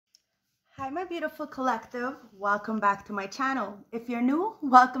Hi, my beautiful collective. Welcome back to my channel. If you're new,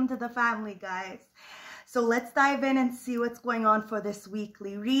 welcome to the family, guys. So let's dive in and see what's going on for this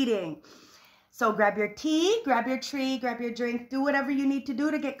weekly reading. So grab your tea, grab your tree, grab your drink, do whatever you need to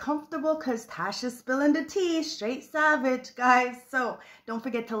do to get comfortable because Tasha's spilling the tea, straight savage, guys. So don't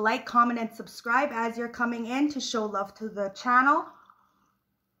forget to like, comment, and subscribe as you're coming in to show love to the channel.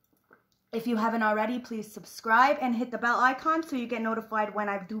 If you haven't already, please subscribe and hit the bell icon so you get notified when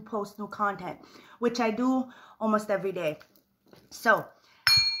I do post new content, which I do almost every day. So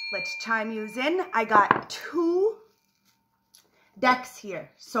let's chime yous in. I got two decks here.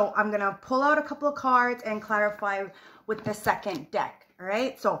 So I'm going to pull out a couple of cards and clarify with the second deck. All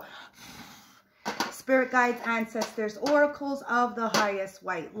right. So spirit guides, ancestors, oracles of the highest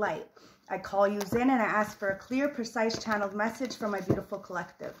white light. I call yous in and I ask for a clear, precise channeled message from my beautiful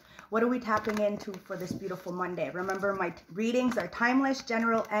collective. What are we tapping into for this beautiful Monday? Remember, my readings are timeless,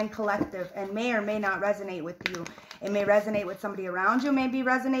 general, and collective, and may or may not resonate with you. It may resonate with somebody around you, may be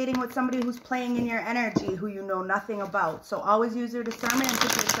resonating with somebody who's playing in your energy who you know nothing about. So always use your discernment and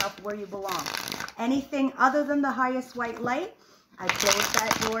put yourself where you belong. Anything other than the highest white light, I close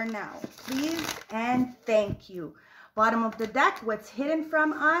that door now. Please and thank you. Bottom of the deck, what's hidden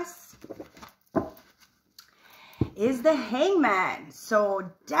from us is the Hangman.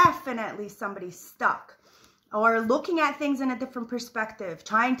 So definitely somebody stuck or looking at things in a different perspective,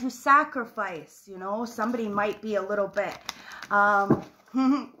 trying to sacrifice, you know, somebody might be a little bit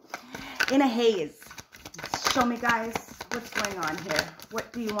in a haze. Show me, guys, what's going on here.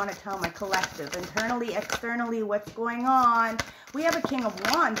 What do you want to tell my collective? Internally, externally, what's going on? We have a King of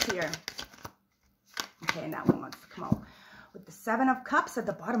Wands here. Okay, and that one wants to come out. With the Seven of Cups at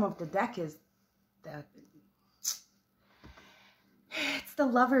the bottom of the deck is it's the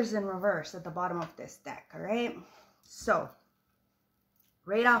Lovers in reverse at the bottom of this deck, all right? So,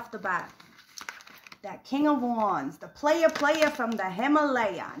 right off the bat, that King of Wands, the player from the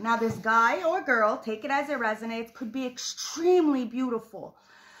Himalaya. Now, this guy or girl, take it as it resonates, could be extremely beautiful,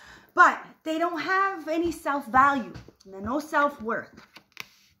 but they don't have any self-value, no self-worth.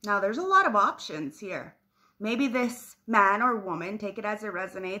 Now, there's a lot of options here. Maybe this man or woman, take it as it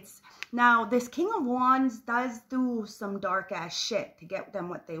resonates. Now, this King of Wands does do some dark-ass shit to get them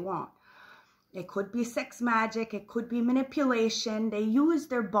what they want. It could be sex magic. It could be manipulation. They use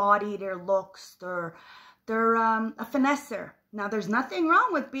their body, their looks. They're a finesser. Now, there's nothing wrong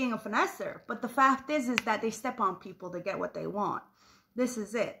with being a finesser, but the fact is that they step on people to get what they want. This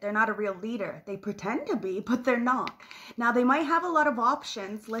is it. They're not a real leader. They pretend to be, but they're not. Now, they might have a lot of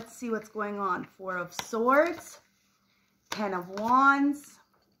options. Let's see what's going on. Four of Swords, Ten of Wands,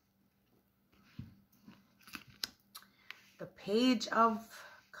 the Page of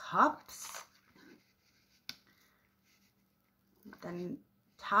Cups, the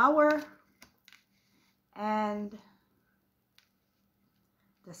Tower, and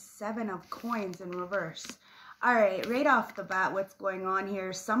the Seven of Coins in reverse. All right, right off the bat, what's going on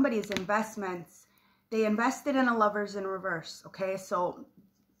here? Somebody's investments, they invested in a Lovers in reverse, okay? So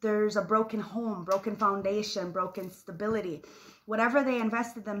there's a broken home, broken foundation, broken stability. Whatever they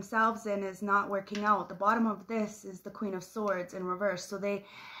invested themselves in is not working out. The bottom of this is the Queen of Swords in reverse. So they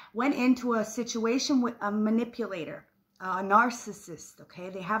went into a situation with a manipulator, a narcissist,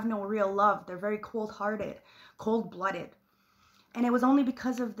 okay? They have no real love. They're very cold-hearted, cold-blooded. And it was only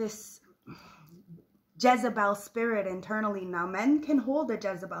because of this Jezebel spirit internally. Now, men can hold a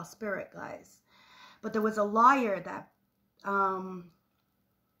Jezebel spirit, guys. But there was a liar that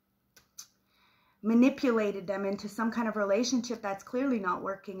manipulated them into some kind of relationship that's clearly not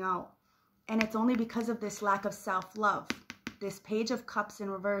working out. And it's only because of this lack of self-love. This Page of Cups in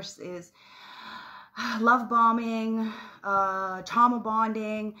reverse is love bombing, trauma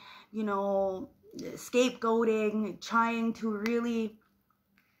bonding, you know, scapegoating, trying to really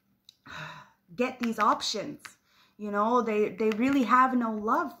get these options. You know, they really have no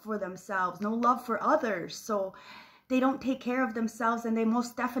love for themselves, no love for others. So they don't take care of themselves, and they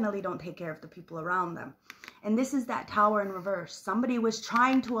most definitely don't take care of the people around them. And this is that Tower in reverse. Somebody was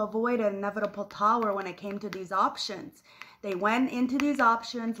trying to avoid an inevitable tower when it came to these options. They went into these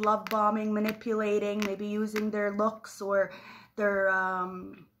options, love bombing, manipulating, maybe using their looks or their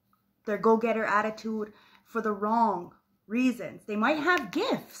go-getter attitude for the wrong reasons. They might have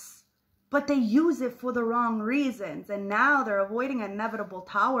gifts, but they use it for the wrong reasons. And now they're avoiding an inevitable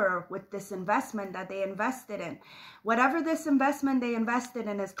tower with this investment that they invested in. Whatever this investment they invested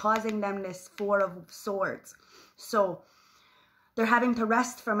in is causing them this Four of Swords. So they're having to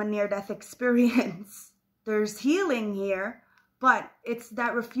rest from a near-death experience. There's healing here, But it's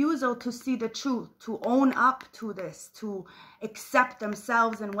that refusal to see the truth, to own up to this, to accept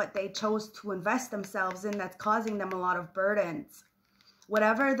themselves and what they chose to invest themselves in, that's causing them a lot of burdens.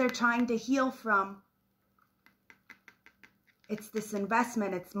 Whatever they're trying to heal from, it's this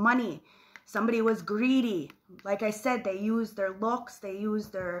investment, it's money. Somebody was greedy. Like I said, they used their looks, they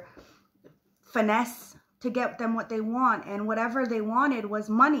used their finesse to get them what they want. And whatever they wanted was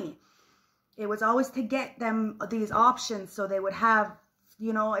money. It was always to get them these options so they would have,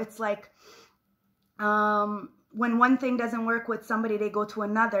 you know, it's like when one thing doesn't work with somebody, they go to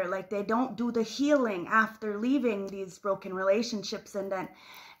another. Like they don't do the healing after leaving these broken relationships, and then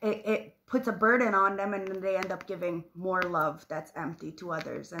it puts a burden on them, and then they end up giving more love that's empty to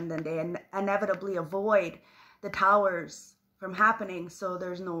others, and then they inevitably avoid the towers from happening. So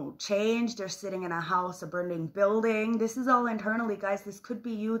there's no change. They're sitting in a house, a burning building. This is all internally, guys. This could be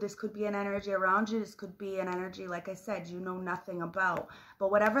you. This could be an energy around you. This could be an energy, like I said, you know nothing about.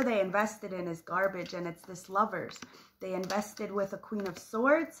 But whatever they invested in is garbage, and it's this lovers. They invested with a Queen of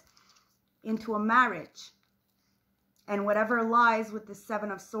Swords into a marriage. And whatever lies with the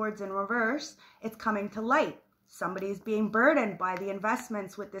Seven of Swords in reverse, it's coming to light. Somebody's being burdened by the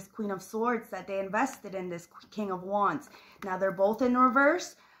investments with this Queen of Swords that they invested in this King of Wands. Now, they're both in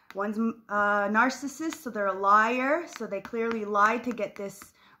reverse. One's narcissist, so they're a liar. So they clearly lied to get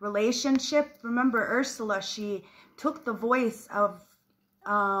this relationship. Remember, Ursula, she took the voice of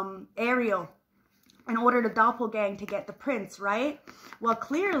Ariel in order to doppelgang to get the prince, right? Well,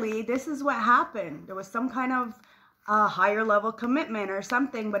 clearly, this is what happened. There was some kind of higher level commitment or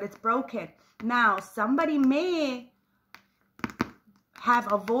something, but it's broken. Now, somebody may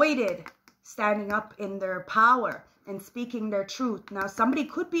have avoided standing up in their power and speaking their truth. Now, somebody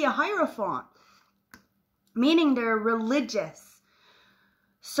could be a Hierophant, meaning they're religious.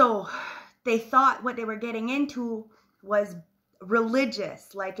 So they thought what they were getting into was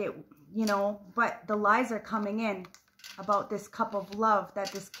religious, like it, you know, but the lies are coming in about this cup of love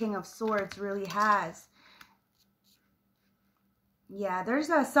that this King of Swords really has. Yeah, there's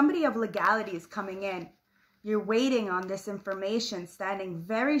somebody of legalities coming in. You're waiting on this information, standing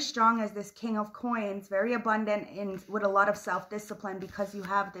very strong as this King of Coins, very abundant in with a lot of self-discipline, because you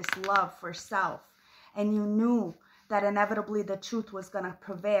have this love for self. And you knew that inevitably the truth was going to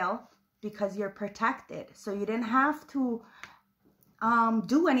prevail because you're protected. So you didn't have to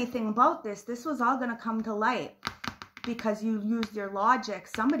do anything about this. This was all going to come to light because you used your logic.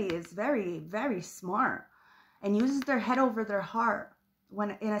 Somebody is very, very smart and uses their head over their heart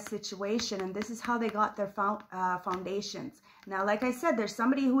when in a situation, and this is how they got their foundations. Now, like I said, there's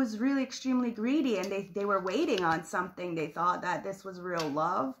somebody who is really extremely greedy, and they were waiting on something. They thought that this was real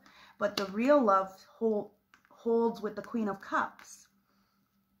love, but the real love holds with the Queen of Cups.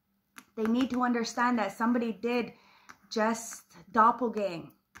 They need to understand that somebody did just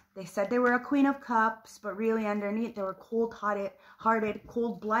doppelgang. They said they were a Queen of Cups, but really underneath they were cold-hearted,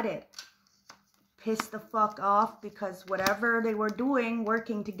 cold-blooded. Pissed the fuck off because whatever they were doing,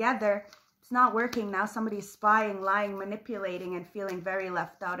 working together, it's not working. Now somebody's spying, lying, manipulating, and feeling very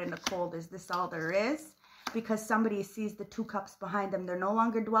left out in the cold. Is this all there is? Because somebody sees the two cups behind them. They're no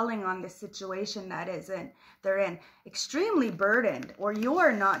longer dwelling on the situation that they're in. Extremely burdened. Or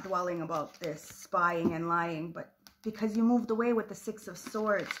you're not dwelling about this spying and lying, but because you moved away with the Six of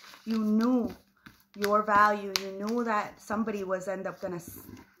Swords. You knew your value. You knew that somebody was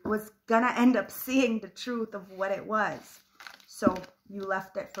gonna end up seeing the truth of what it was. So you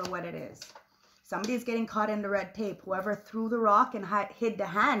left it for what it is. Somebody's getting caught in the red tape. Whoever threw the rock and hid the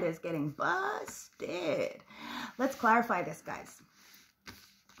hand is getting busted. Let's clarify this, guys.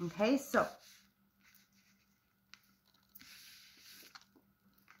 Okay, so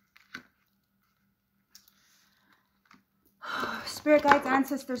Spirit guides,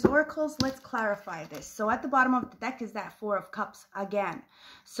 ancestors, oracles, let's clarify this. So at the bottom of the deck is that Four of Cups again.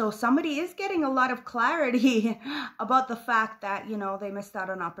 So somebody is getting a lot of clarity about the fact that, you know, they missed out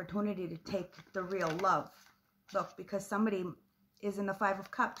on an opportunity to take the real love. Look, because somebody is in the Five of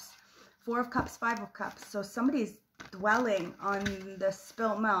Cups. Four of Cups, Five of Cups. So somebody's dwelling on the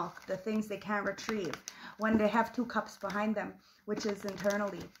spilt milk, the things they can't retrieve, when they have two cups behind them, which is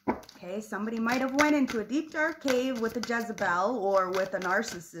internally. Okay, somebody might have went into a deep dark cave with a Jezebel or with a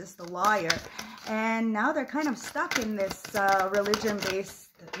narcissist, a liar, and now they're kind of stuck in this religion-based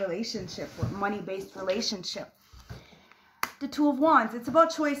relationship or money-based relationship. The Two of Wands, it's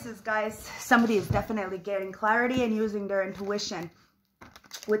about choices, guys. Somebody is definitely getting clarity and using their intuition.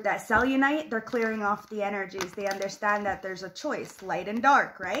 With that selenite, they're clearing off the energies. They understand that there's a choice, light and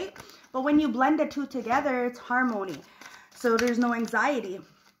dark, right? But when you blend the two together, it's harmony. So there's no anxiety.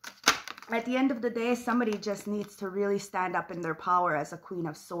 At the end of the day, somebody just needs to really stand up in their power as a Queen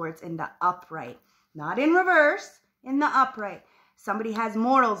of Swords in the upright. Not in reverse, in the upright. Somebody has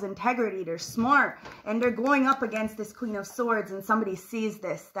morals, integrity, they're smart, and they're going up against this Queen of Swords, and somebody sees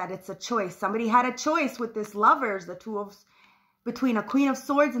this, that it's a choice. Somebody had a choice with this Lovers, between a Queen of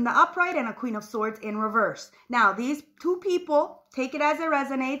Swords in the upright and a Queen of Swords in reverse. Now, these two people, take it as it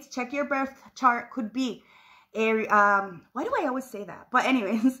resonates, check your birth chart, could be, why do I always say that? But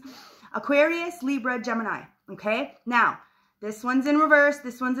anyways, Aquarius, Libra, Gemini, okay? Now, this one's in reverse,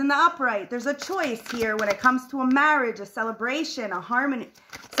 this one's in the upright. There's a choice here when it comes to a marriage, a celebration, a harmony.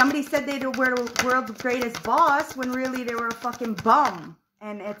 Somebody said they were the world's greatest boss when really they were a fucking bum.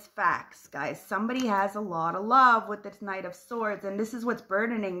 And it's facts, guys. Somebody has a lot of love with this Knight of Swords, and this is what's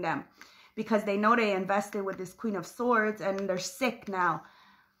burdening them because they know they invested with this Queen of Swords and they're sick now.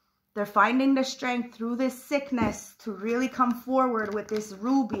 They're finding the strength through this sickness to really come forward with this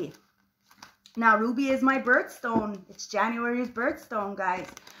Ruby. Now, Ruby is my birthstone. It's January's birthstone, guys.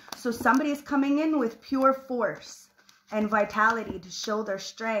 So somebody is coming in with pure force and vitality to show their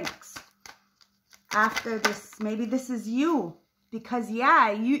strengths. After this, maybe this is you. Because,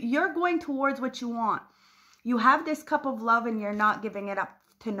 yeah, you're going towards what you want. You have this cup of love and you're not giving it up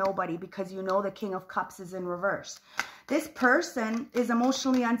to nobody because you know the King of Cups is in reverse. This person is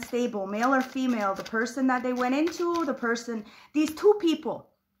emotionally unstable, male or female. The person that they went into, these two people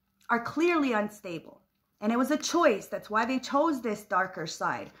are clearly unstable. And it was a choice. That's why they chose this darker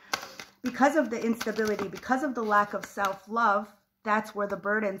side. Because of the instability, because of the lack of self-love, that's where the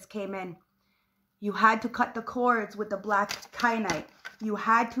burdens came in. You had to cut the cords with the black kyanite. You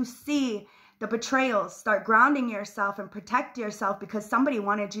had to see the betrayals, start grounding yourself and protect yourself because somebody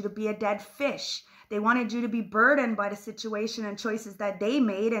wanted you to be a dead fish. They wanted you to be burdened by the situation and choices that they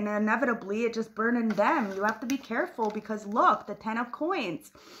made, and inevitably it just burdened them. You have to be careful because look, the 10 of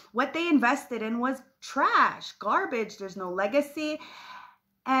coins. What they invested in was trash, garbage. There's no legacy.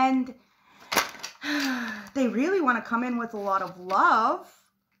 And they really want to come in with a lot of love,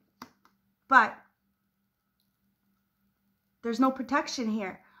 but there's no protection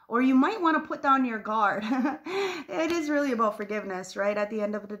here. Or you might want to put down your guard. It is really about forgiveness, right? At the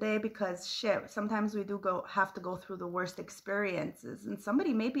end of the day, because shit, sometimes we do have to go through the worst experiences. And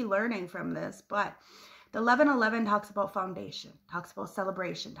somebody may be learning from this, but the 1111 talks about foundation, talks about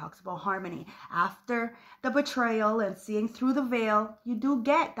celebration, talks about harmony. After the betrayal and seeing through the veil, you do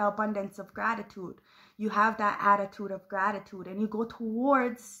get the abundance of gratitude. You have that attitude of gratitude and you go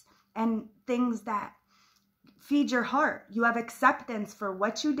towards and things that feed your heart. You have acceptance for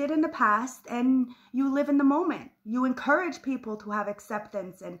what you did in the past and you live in the moment. You encourage people to have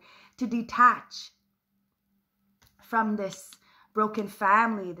acceptance and to detach from this broken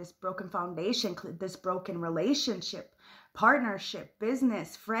family, this broken foundation, this broken relationship, partnership,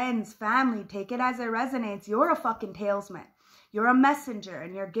 business, friends, family. Take it as it resonates. You're a fucking talesman. You're a messenger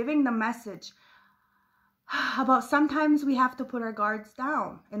and you're giving the message about sometimes we have to put our guards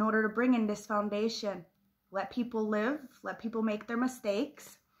down in order to bring in this foundation. Let people live, let people make their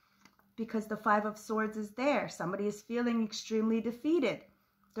mistakes because the 5 of Swords is there. Somebody is feeling extremely defeated.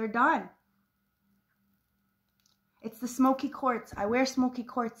 They're done. It's the smoky quartz. I wear smoky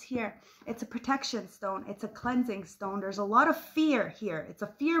quartz here. It's a protection stone. It's a cleansing stone. There's a lot of fear here. It's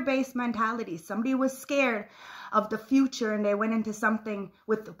a fear-based mentality. Somebody was scared of the future and they went into something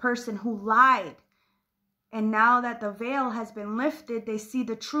with the person who lied. And now that the veil has been lifted, they see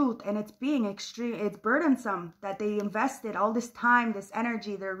the truth and it's being extreme. It's burdensome that they invested all this time, this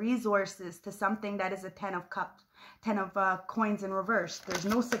energy, their resources to something that is a 10 of cups, 10 of coins in reverse. There's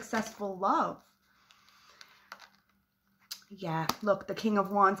no successful love. Yeah, look, the King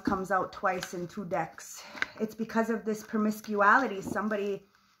of Wands comes out twice in 2 decks. It's because of this promiscuity. Somebody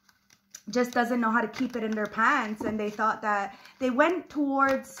just doesn't know how to keep it in their pants and they thought that they went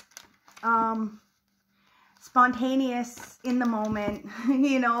towards spontaneous in the moment.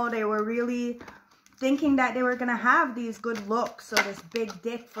 You know, they were really thinking that they were going to have these good looks or this big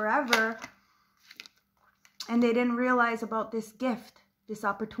dick forever. And they didn't realize about this gift, this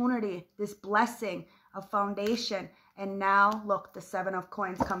opportunity, this blessing of foundation. And now, look, the 7 of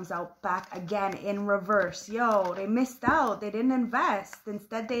coins comes out back again in reverse. Yo, they missed out. They didn't invest.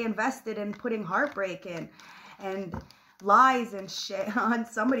 Instead, they invested in putting heartbreak in and lies and shit on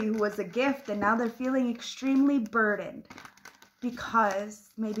somebody who was a gift, and now they're feeling extremely burdened because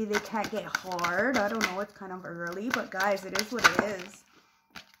maybe they can't get hard. I don't know, it's kind of early, but guys, it is what it is.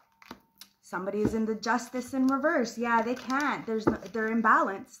 Somebody is in the Justice in reverse. Yeah, they can't. They're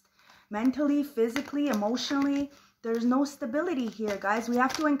imbalanced mentally, physically, emotionally. There's no stability here, guys. We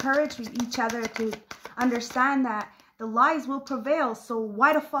have to encourage each other to understand that The lies will prevail. So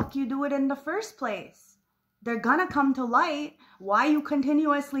why the fuck you do it in the first place? They're gonna come to light. Why you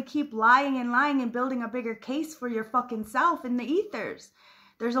continuously keep lying and building a bigger case for your fucking self in the ethers?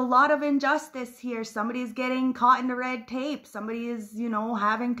 There's a lot of injustice here. Somebody's getting caught in the red tape. Somebody is, you know,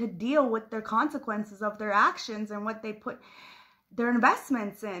 having to deal with their consequences of their actions and what they put their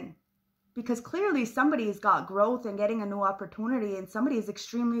investments in. Because clearly somebody's got growth and getting a new opportunity, and somebody is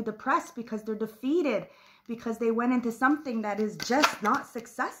extremely depressed because they're defeated, because they went into something that is just not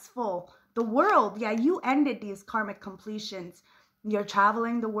successful. The world, yeah, you ended these karmic completions. You're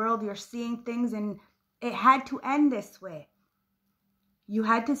traveling the world, you're seeing things, and it had to end this way. You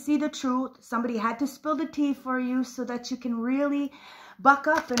had to see the truth. Somebody had to spill the tea for you so that you can really buck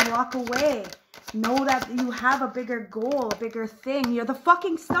up and walk away. Know that you have a bigger goal, a bigger thing. You're the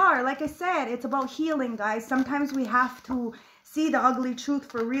fucking star. Like I said, it's about healing, guys. Sometimes we have to see the ugly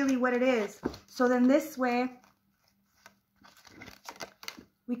truth for really what it is. So then this way,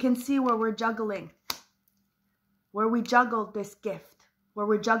 we can see where we're juggling. Where we juggled this gift. Where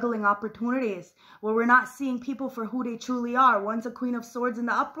we're juggling opportunities, where we're not seeing people for who they truly are. One's a Queen of Swords in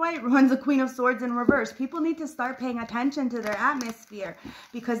the upright, one's a Queen of Swords in reverse. People need to start paying attention to their atmosphere,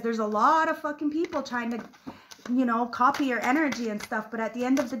 because there's a lot of fucking people trying to, you know, copy your energy and stuff. But at the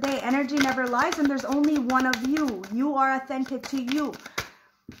end of the day, energy never lies, and there's only one of you. You are authentic to you.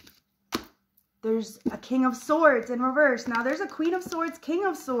 There's a King of Swords in reverse. Now there's a Queen of Swords, King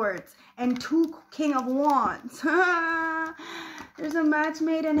of Swords, and two King of Wands. There's a match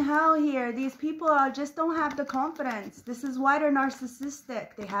made in hell here. These people just don't have the confidence. This is why they're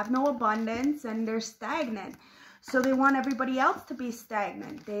narcissistic. They have no abundance and they're stagnant. So they want everybody else to be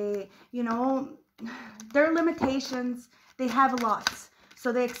stagnant. They, you know, their limitations, they have lots.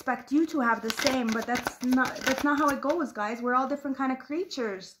 So they expect you to have the same, but that's not how it goes, guys. We're all different kind of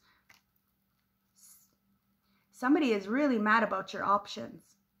creatures. Somebody is really mad about your options.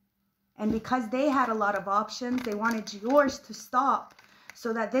 And because they had a lot of options, they wanted yours to stop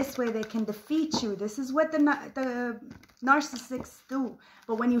so that this way they can defeat you. This is what the narcissists do.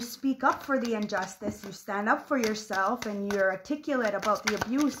 But when you speak up for the injustice, you stand up for yourself, and you're articulate about the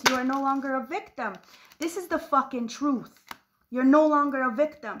abuse, you are no longer a victim. This is the fucking truth. You're no longer a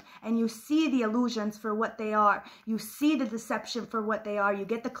victim, and you see the illusions for what they are. You see the deception for what they are. You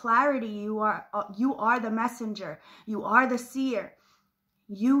get the clarity. You are the messenger. You are the seer.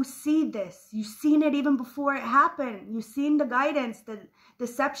 You see this. You've seen it even before it happened. You've seen the guidance, the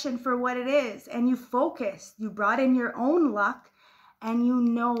deception for what it is, and you focused. You brought in your own luck, and you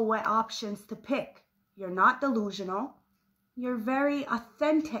know what options to pick. You're not delusional. You're very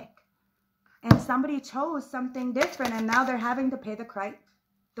authentic. And somebody chose something different, and now they're having to pay the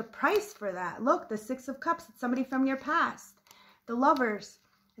price for that. Look, the Six of Cups, it's somebody from your past. The Lovers,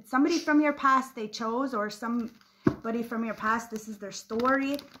 it's somebody from your past they chose, or somebody from your past. This is their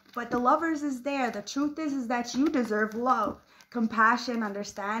story. But the Lovers is there. The truth is that you deserve love, compassion,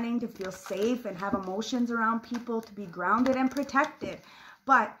 understanding, to feel safe and have emotions around people, to be grounded and protected.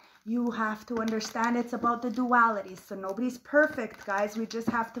 But you have to understand it's about the duality. So nobody's perfect, guys. We just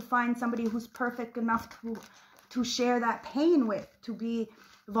have to find somebody who's perfect enough to share that pain with, to be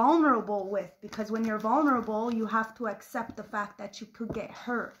vulnerable with. Because when you're vulnerable, you have to accept the fact that you could get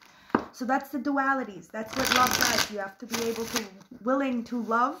hurt. So that's the dualities. That's what love does. You have to be willing to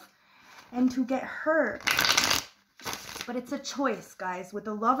love and to get hurt. But it's a choice, guys. With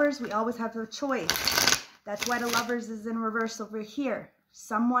the Lovers, we always have a choice. That's why the Lovers is in reverse over here.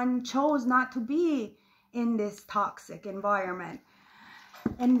 Someone chose not to be in this toxic environment,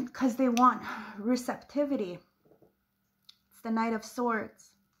 and because they want receptivity. It's the Knight of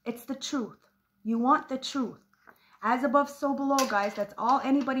Swords. It's the truth. You want the truth. As above, so below, guys. That's all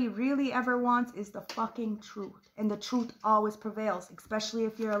anybody really ever wants, is the fucking truth. And the truth always prevails, especially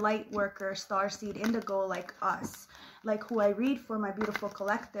if you're a light worker, starseed, indigo like us, like who I read for my beautiful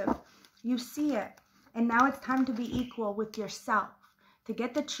collective. You see it. And now it's time to be equal with yourself, to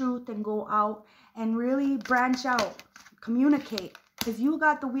get the truth and go out and really branch out, communicate. Because you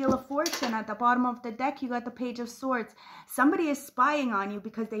got the Wheel of Fortune at the bottom of the deck. You got the Page of Swords. Somebody is spying on you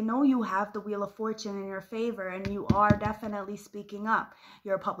because they know you have the Wheel of Fortune in your favor, and you are definitely speaking up.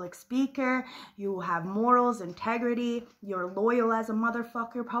 You're a public speaker. You have morals, integrity. You're loyal as a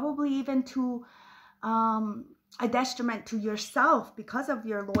motherfucker, probably even to a detriment to yourself because of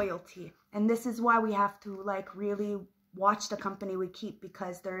your loyalty. And this is why we have to like really watch the company we keep,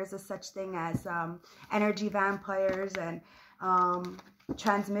 because there is a such thing as energy vampires and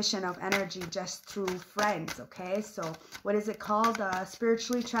transmission of energy just through friends. Okay, so what is it called?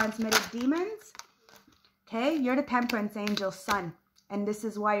 Spiritually transmitted demons. Okay, you're the Temperance Angel's son, and this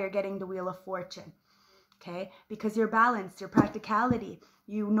is why you're getting the Wheel of Fortune. okay? Because you're balanced, your practicality.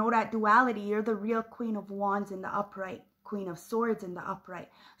 You know that duality. You're the real Queen of Wands in the upright, Queen of Swords in the upright.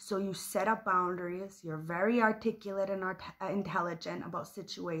 So you set up boundaries. You're very articulate and intelligent about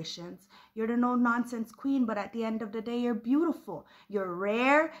situations. You're the no-nonsense queen, but at the end of the day, you're beautiful. You're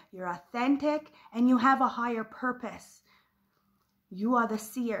rare, you're authentic, and you have a higher purpose. You are the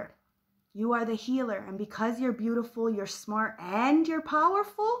seer. You are the healer. And because you're beautiful, you're smart, and you're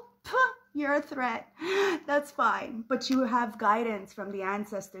powerful, you're a threat. That's fine. But you have guidance from the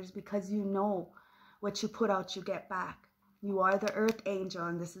ancestors because you know what you put out, you get back. You are the earth angel,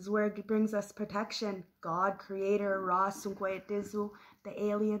 and this is where it brings us protection. God, creator, Ra, Sunkwe, Dizu, the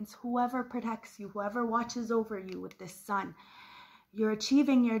aliens, whoever protects you, whoever watches over you with this sun. You're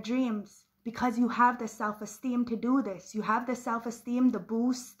achieving your dreams because you have the self-esteem to do this. You have the self-esteem, the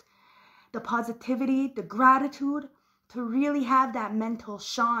boost, the positivity, the gratitude to really have that mental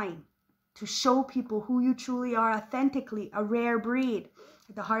shine, to show people who you truly are authentically, a rare breed.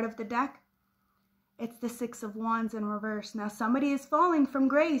 At the heart of the deck, it's the Six of Wands in reverse. Now, somebody is falling from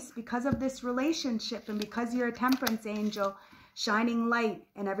grace because of this relationship, and because you're a temperance angel, shining light,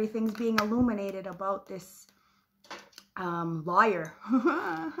 and everything's being illuminated about this liar.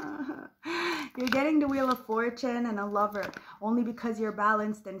 You're getting the Wheel of Fortune and a lover only because you're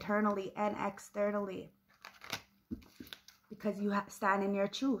balanced internally and externally. Because you stand in your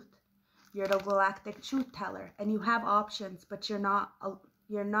truth. You're the galactic truth teller, and you have options, but you're not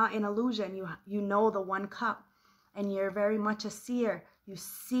in illusion. You know the one cup, and you're very much a seer. You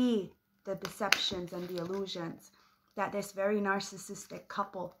see the deceptions and the illusions that this very narcissistic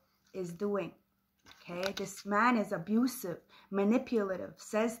couple is doing. Okay, this man is abusive, manipulative,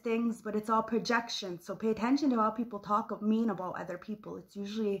 says things, but it's all projection. So pay attention to how people talk mean about other people. It's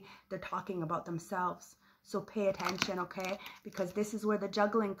usually they're talking about themselves. So pay attention, okay? Because this is where the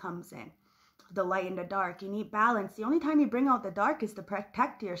juggling comes in. The light and the dark. You need balance. The only time you bring out the dark is to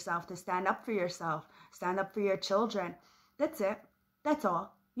protect yourself, to stand up for yourself, stand up for your children. That's it. That's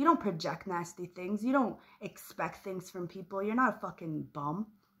all. You don't project nasty things. You don't expect things from people. You're not a fucking bum.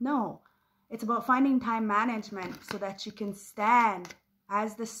 No. It's about finding time management so that you can stand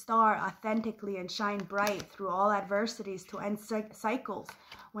as the star authentically and shine bright through all adversities to end cycles.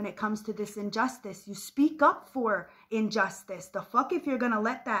 When it comes to this injustice, you speak up for injustice. The fuck if you're gonna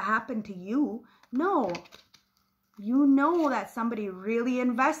let that happen to you? No. You know that somebody really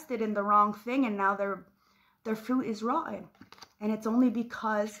invested in the wrong thing, and now their fruit is rotten. And it's only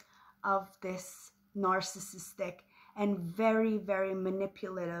because of this narcissistic and very, very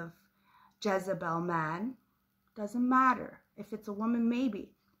manipulative Jezebel man. Doesn't matter. If it's a woman,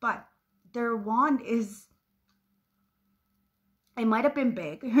 maybe. But their wand is... It might have been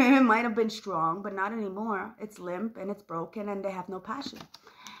big, it might have been strong, but not anymore. It's limp and it's broken and they have no passion.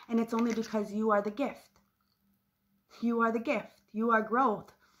 And it's only because you are the gift. You are the gift. You are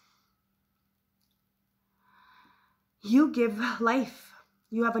growth. You give life.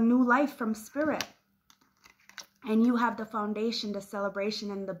 You have a new life from spirit. And you have the foundation, the celebration,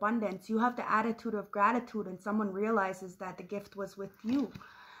 and the abundance. You have the attitude of gratitude, and someone realizes that the gift was with you.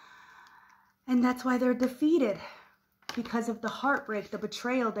 And that's why they're defeated. Because of the heartbreak, the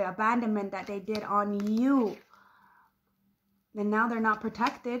betrayal, the abandonment that they did on you. And now they're not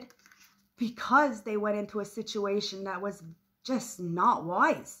protected because they went into a situation that was just not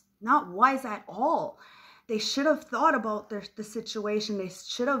wise. Not wise at all. They should have thought about the situation. They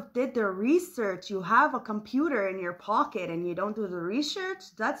should have did their research. You have a computer in your pocket and you don't do the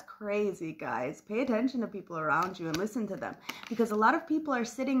research? That's crazy, guys. Pay attention to people around you and listen to them. Because a lot of people are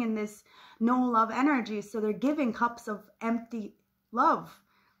sitting in this no love energy. So they're giving cups of empty love.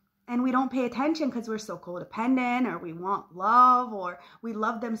 And we don't pay attention because we're so codependent, or we want love, or we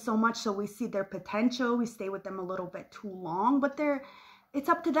love them so much so we see their potential. We stay with them a little bit too long. But it's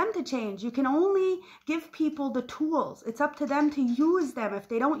up to them to change. You can only give people the tools. It's up to them to use them. If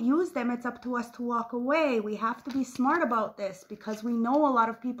they don't use them, it's up to us to walk away. We have to be smart about this because we know a lot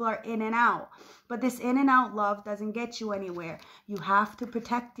of people are in and out. But this in and out love doesn't get you anywhere. You have to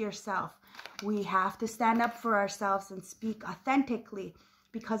protect yourself. We have to stand up for ourselves and speak authentically.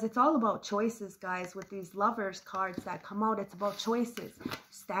 Because it's all about choices, guys. With these lovers cards that come out, it's about choices.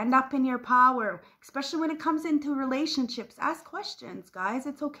 Stand up in your power, especially when it comes into relationships. Ask questions, guys.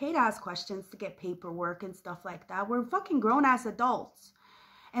 It's okay to ask questions, to get paperwork and stuff like that. We're fucking grown-ass adults.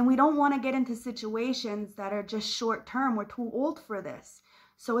 And we don't want to get into situations that are just short-term. We're too old for this.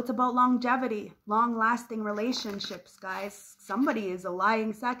 So it's about longevity, long-lasting relationships, guys. Somebody is a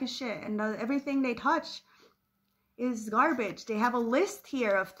lying sack of shit, and everything they touch is garbage. They have a list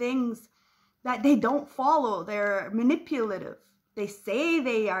here of things that they don't follow. They're manipulative. They say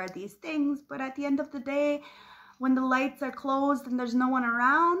they are these things, but at the end of the day, when the lights are closed and there's no one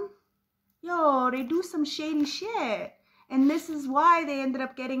around, yo, they do some shady shit. And this is why they ended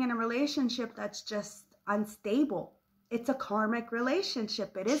up getting in a relationship that's just unstable. It's a karmic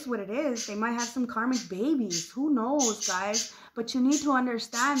relationship. It is what it is. They might have some karmic babies. Who knows, guys? But you need to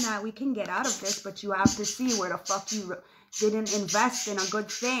understand that we can get out of this, but you have to see where the fuck you didn't invest in a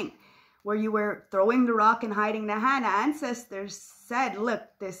good thing, where you were throwing the rock and hiding the hand. Ancestors said, look,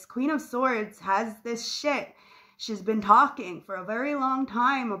 this Queen of Swords has this shit. She's been talking for a very long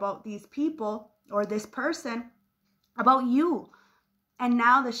time about these people or this person, about you. And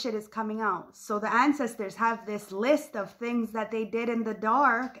now the shit is coming out. So the ancestors have this list of things that they did in the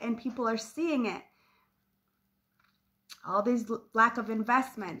dark and people are seeing it. All these lack of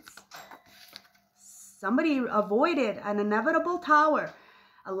investments. Somebody avoided an inevitable tower,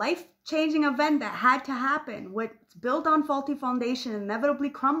 a life-changing event that had to happen. What's built on faulty foundation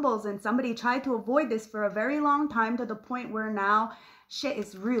inevitably crumbles, and somebody tried to avoid this for a very long time, to the point where now shit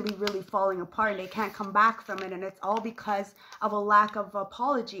is really, really falling apart and they can't come back from it. And it's all because of a lack of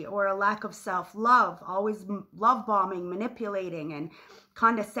apology or a lack of self-love, always love bombing, manipulating and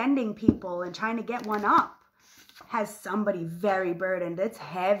condescending people and trying to get one up. Has somebody very burdened. It's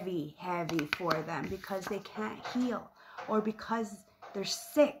heavy, heavy for them because they can't heal, or because they're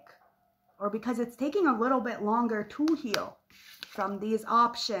sick, or because it's taking a little bit longer to heal from these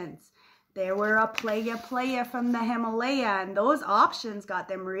options. They were a playa from the Himalaya, and those options got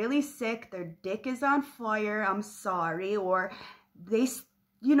them really sick. Their dick is on fire, I'm sorry. Or they,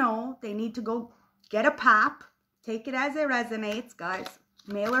 you know, they need to go get a pap. Take it as it resonates, guys.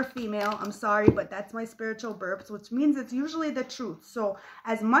 Male or female, I'm sorry, but that's my spiritual burps, which means it's usually the truth. So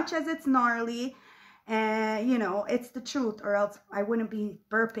as much as it's gnarly, and you know, it's the truth, or else I wouldn't be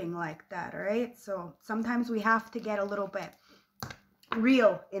burping like that, all right? So sometimes we have to get a little bit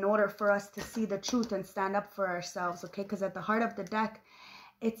real in order for us to see the truth and stand up for ourselves, okay? Because at the heart of the deck,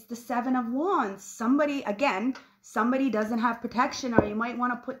 it's the Seven of Wands. Somebody, again, somebody doesn't have protection, or you might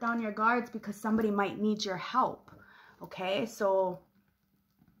want to put down your guards because somebody might need your help, okay? So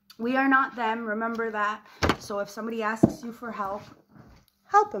we are not them, remember that. So if somebody asks you for help,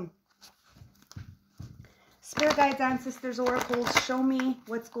 help them. Spirit guides, ancestors, oracles, show me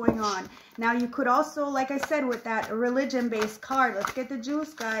what's going on. Now you could also, like I said, with that religion-based card, let's get the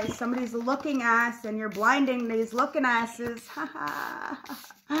juice, guys. Somebody's a looking ass and you're blinding these looking asses.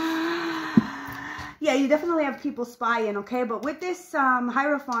 Yeah, you definitely have people spying, okay? But with this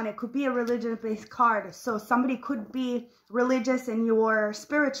Hierophant, it could be a religion-based card. So somebody could be religious and you're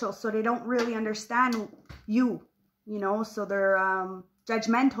spiritual, so they don't really understand you, you know? So they're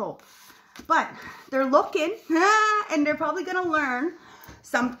judgmental. But they're looking, and they're probably going to learn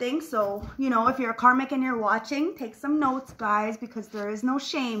something. So, you know, if you're a karmic and you're watching, take some notes, guys, because there is no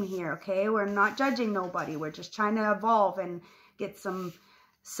shame here, okay? We're not judging nobody. We're just trying to evolve and get some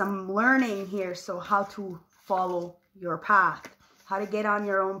learning here. So how to follow your path, how to get on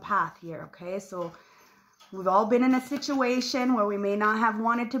your own path here, okay? So we've all been in a situation where we may not have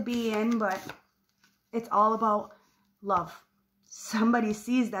wanted to be in, but it's all about love. Somebody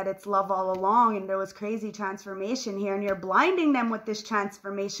sees that it's love all along, and there was crazy transformation here, and you're blinding them with this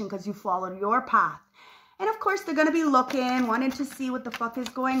transformation because you followed your path. And of course, they're going to be looking, wanting to see what the fuck is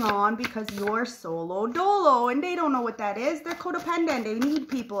going on because you're solo dolo, and they don't know what that is. They're codependent. They need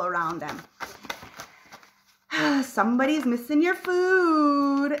people around them. Somebody's missing your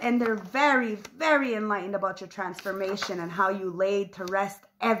food, and they're very, very enlightened about your transformation and how you laid to rest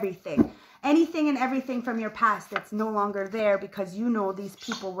everything. Anything and everything from your past that's no longer there, because you know these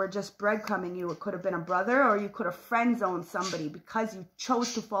people were just breadcrumbing you. It could have been a brother, or you could have friend zoned somebody because you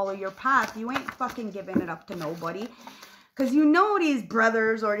chose to follow your path. You ain't fucking giving it up to nobody, because you know these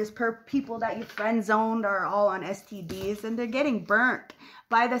brothers or these people that you friend zoned are all on STDs, and they're getting burnt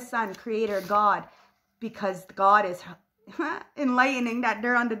by the sun, creator God, because God is enlightening that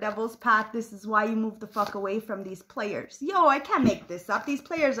they're on the devil's path. This is why you move the fuck away from these players. Yo, I can't make this up. These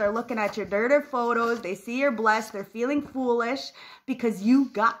players are looking at your dirty photos. They see you're blessed. They're feeling foolish because you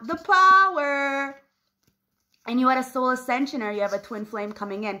got the power. And you had a soul ascension, or you have a twin flame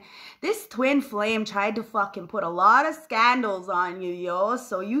coming in. This twin flame tried to fucking put a lot of scandals on you, yo.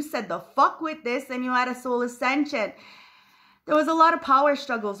 So you said the fuck with this, and you had a soul ascension. There was a lot of power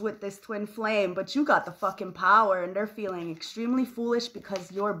struggles with this twin flame, but you got the fucking power, and they're feeling extremely foolish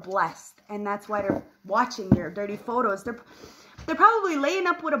because you're blessed. And that's why they're watching your dirty photos. They're probably laying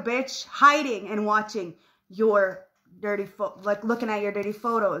up with a bitch, hiding and watching your dirty like looking at your dirty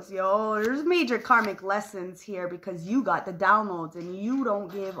photos, yo. There's major karmic lessons here because you got the downloads and you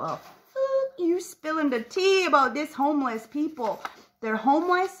don't give a fuck. You spilling the tea about this homeless people. They're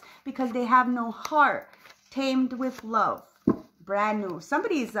homeless because they have no heart. Tamed with love. Brand new.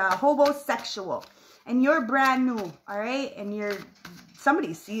 Somebody's homosexual. And you're brand new. Alright? And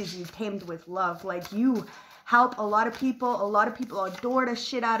somebody sees you tamed with love. Like you help a lot of people. A lot of people adore the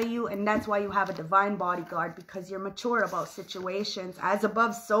shit out of you. And that's why you have a divine bodyguard. Because you're mature about situations. As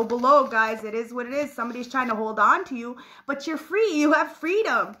above, so below, guys. It is what it is. Somebody's trying to hold on to you. But you're free. You have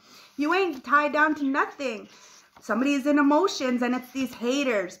freedom. You ain't tied down to nothing. Somebody is in emotions and it's these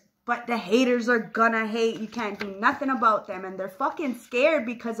haters. But the haters are gonna hate. You can't do nothing about them. And they're fucking scared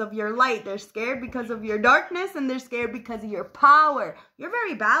because of your light. They're scared because of your darkness. And they're scared because of your power. You're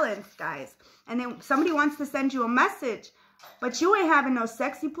very balanced, guys. And then somebody wants to send you a message. But you ain't having no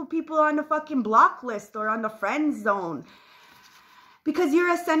sex. You put people on the fucking block list or on the friend zone. Because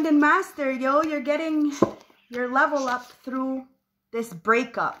you're ascending master, yo. You're getting your level up through this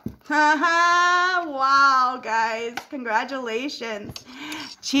breakup. Wow, guys. Congratulations.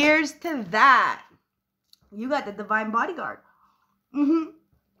 Cheers to that. You got the divine bodyguard.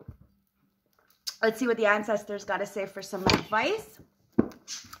 Let's see what the ancestors got to say for some advice.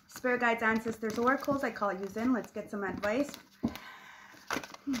 Spirit guides, ancestors, oracles. I call yous in. Let's get some advice.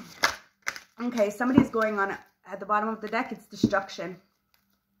 Okay, somebody's going on at the bottom of the deck. It's destruction.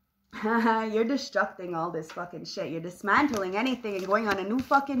 You're destructing all this fucking shit. You're dismantling anything and going on a new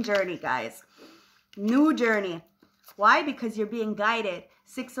fucking journey, guys. New journey. Why? Because you're being guided.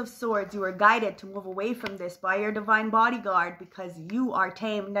 Six of Swords. You are guided to move away from this by your divine bodyguard because you are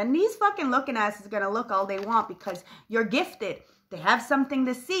tamed. And these fucking looking asses are going to look all they want because you're gifted. They have something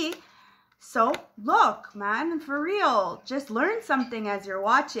to see. So look, man, for real. Just learn something as you're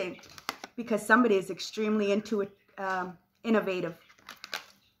watching because somebody is extremely innovative.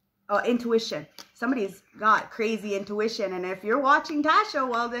 Intuition. Somebody's got crazy intuition. And if you're watching Tasha,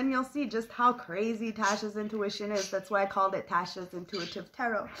 well, then you'll see just how crazy Tasha's intuition is. That's why I called it Tasha's Intuitive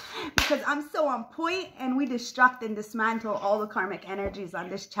Tarot. Because I'm so on point and we destruct and dismantle all the karmic energies on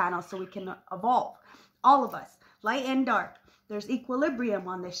this channel so we can evolve. All of us. Light and dark. There's equilibrium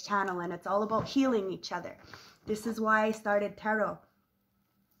on this channel and it's all about healing each other. This is why I started tarot.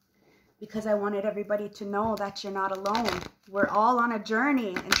 Because I wanted everybody to know that you're not alone. We're all on a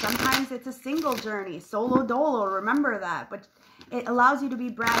journey. And sometimes it's a single journey. Solo dolo, remember that. But it allows you to be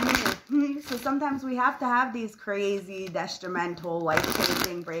brand new. So sometimes we have to have these crazy, detrimental,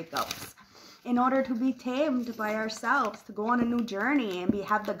 life-changing breakups. In order to be tamed by ourselves. To go on a new journey and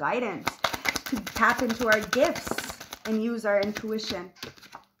have the guidance. To tap into our gifts and use our intuition.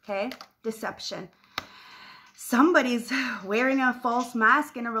 Okay? Deception. Somebody's wearing a false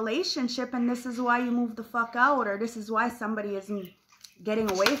mask in a relationship and this is why you move the fuck out, or this is why somebody isn't getting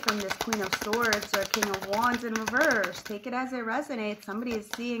away from this Queen of Swords or King of Wands in reverse. Take it as it resonates. Somebody is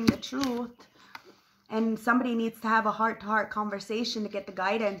seeing the truth and somebody needs to have a heart-to-heart conversation to get the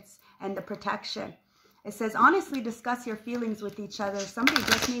guidance and the protection. It says, honestly discuss your feelings with each other. Somebody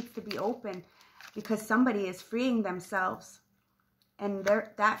just needs to be open because somebody is freeing themselves. And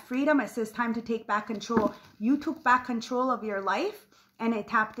that freedom, it says time to take back control. You took back control of your life and it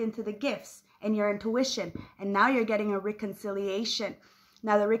tapped into the gifts and your intuition. And now you're getting a reconciliation.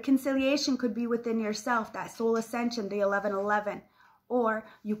 Now the reconciliation could be within yourself, that soul ascension, the 1111. Or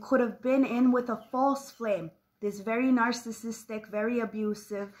you could have been in with a false flame. This very narcissistic, very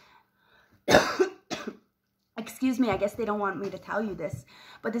abusive. Excuse me, I guess they don't want me to tell you this.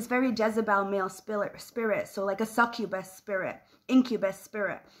 But this very Jezebel male spirit. So like a succubus spirit. Incubus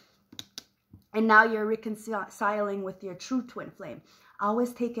spirit. And now you're reconciling with your true twin flame.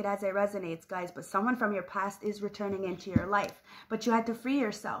 Always take it as it resonates, guys. But someone from your past is returning into your life. But you had to free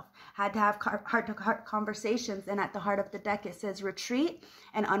yourself. Had to have heart-to-heart conversations. And at the heart of the deck, it says retreat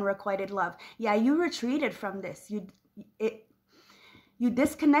and unrequited love. Yeah, you retreated from this. You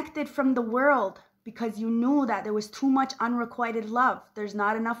disconnected from the world. Because you knew that there was too much unrequited love. There's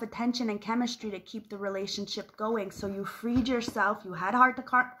not enough attention and chemistry to keep the relationship going. So you freed yourself. You had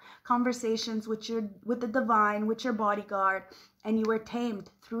heart-to-heart conversations with the divine, with your bodyguard. And you were tamed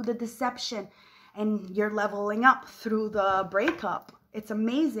through the deception. And you're leveling up through the breakup. It's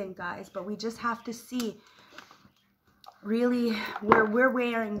amazing, guys. But we just have to see really where we're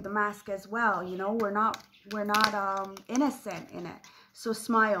wearing the mask as well. You know, we're not innocent in it. So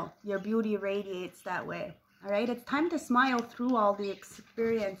smile. Your beauty radiates that way. All right? It's time to smile through all the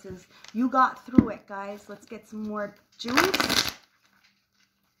experiences. You got through it, guys. Let's get some more juice.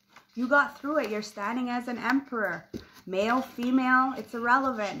 You got through it. You're standing as an emperor. Male, female, it's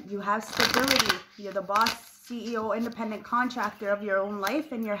irrelevant. You have stability. You're the boss, CEO, independent contractor of your own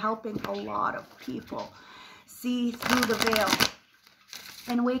life, and you're helping a lot of people see through the veil.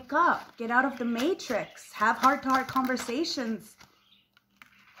 and wake up. Get out of the matrix. Have heart-to-heart conversations.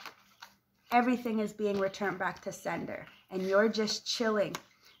 Everything is being returned back to sender, and you're just chilling.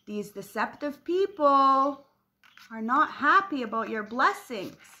 These deceptive people are not happy about your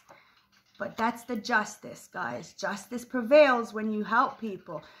blessings. But that's the justice, guys. Justice prevails when you help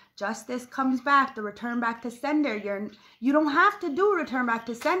people. Justice comes back, the return back to sender. You don't have to do return back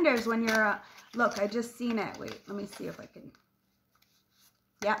to senders when you're look, I just seen it. Wait, let me see if I can.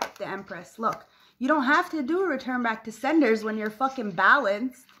 Yep, the Empress. Look, you don't have to do return back to senders when you're fucking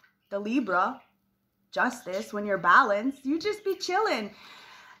balanced. The Libra. Justice, when you're balanced. You just be chilling.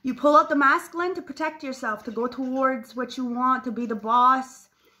 You pull out the masculine to protect yourself, to go towards what you want, to be the boss.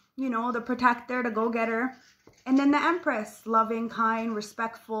 You know, the protector, the go-getter. And then the Empress, loving, kind,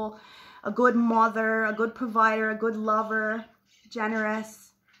 respectful, a good mother, a good provider, a good lover,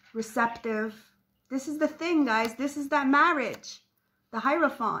 generous, receptive. This is the thing, guys. This is that marriage, the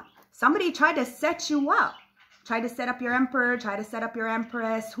Hierophant. Somebody tried to set you up, tried to set up your Emperor, tried to set up your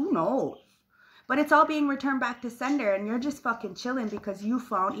Empress. Who knows? But it's all being returned back to sender, and you're just fucking chilling because you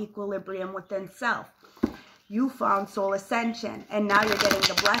found equilibrium within self. You found soul ascension, and now you're getting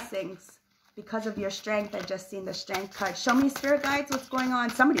the blessings because of your strength. I just seen the strength card. Show me, spirit guides, what's going on.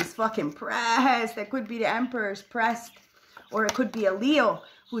 Somebody's fucking pressed. It could be the Emperor's pressed, or it could be a Leo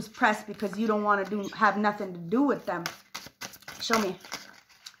who's pressed because you don't want to have nothing to do with them. Show me.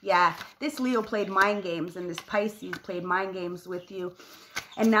 Yeah, this Leo played mind games, and this Pisces played mind games with you.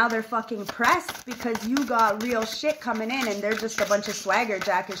 And now they're fucking pressed because you got real shit coming in, and they're just a bunch of swagger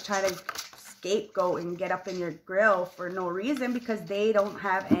jackers trying to scapegoat and get up in your grill for no reason because they don't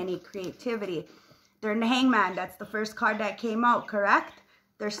have any creativity. They're in the Hangman. That's the first card that came out, correct?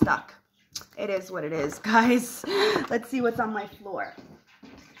 They're stuck. It is what it is, guys. Let's see what's on my floor.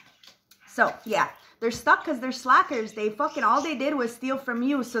 So, yeah. They're stuck because they're slackers. They fucking, all they did was steal from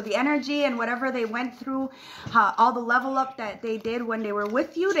you. So the energy and whatever they went through, all the level up that they did when they were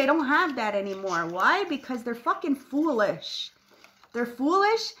with you, they don't have that anymore. Why? Because they're fucking foolish. They're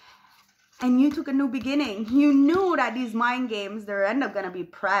foolish. And you took a new beginning. You knew that these mind games, they're end up going to be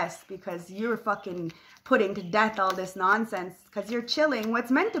pressed because you're fucking putting to death all this nonsense because you're chilling. What's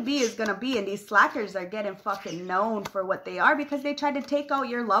meant to be is going to be, and these slackers are getting fucking known for what they are because they tried to take out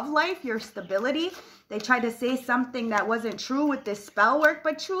your love life, your stability. They tried to say something that wasn't true with this spell work,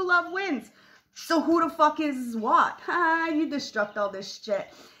 but true love wins. So who the fuck is what? You destruct all this shit.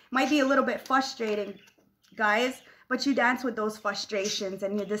 Might be a little bit frustrating, guys. But you dance with those frustrations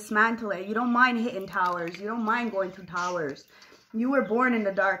and you dismantle it. You don't mind hitting towers. You don't mind going through towers. You were born in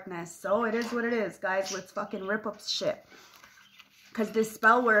the darkness. So it is what it is, guys. Let's fucking rip up shit. Because this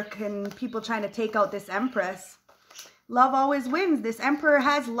spell work and people trying to take out this Empress. Love always wins. This Emperor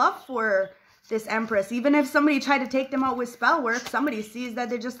has love for this Empress. Even if somebody tried to take them out with spell work, somebody sees that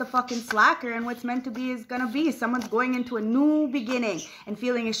they're just a fucking slacker, and what's meant to be is gonna be. Someone's going into a new beginning and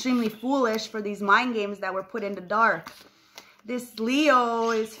feeling extremely foolish for these mind games that were put in the dark. This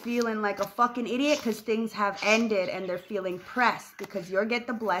Leo is feeling like a fucking idiot because things have ended and they're feeling pressed because you get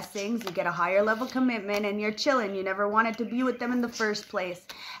the blessings, you get a higher level commitment, and you're chilling. You never wanted to be with them in the first place.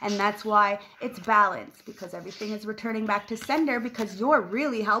 And that's why it's balanced, because everything is returning back to sender because you're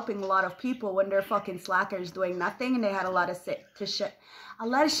really helping a lot of people when they're fucking slackers doing nothing and they had a lot of shit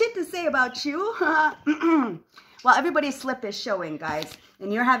to say about you. Well, everybody's slip is showing, guys.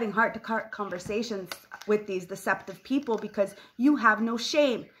 And you're having heart-to-heart conversations with these deceptive people because you have no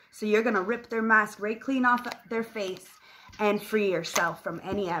shame. So you're going to rip their mask right clean off their face and free yourself from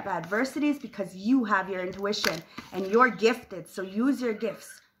any adversities because you have your intuition and you're gifted. So use your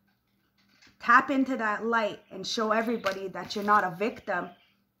gifts. Tap into that light and show everybody that you're not a victim.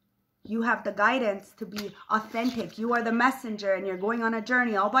 You have the guidance to be authentic. You are the messenger and you're going on a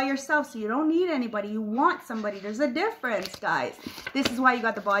journey all by yourself. So you don't need anybody. You want somebody. There's a difference, guys. This is why you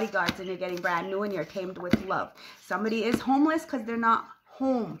got the bodyguards and you're getting brand new and you're tamed with love. Somebody is homeless because they're not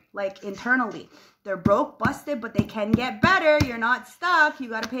home, like internally. They're broke, busted, but they can get better. You're not stuck. You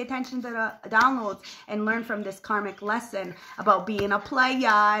got to pay attention to the downloads and learn from this karmic lesson about being a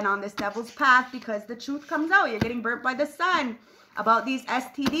playa and on this devil's path because the truth comes out. You're getting burnt by the sun. About these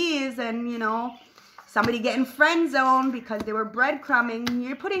STDs and, you know, somebody getting friend zoned because they were breadcrumbing.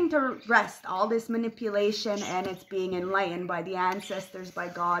 You're putting to rest all this manipulation and it's being enlightened by the ancestors, by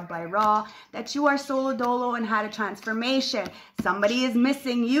God, by Ra, that you are solo dolo and had a transformation. Somebody is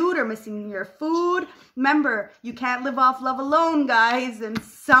missing you. They're missing your food. Remember, you can't live off love alone, guys. And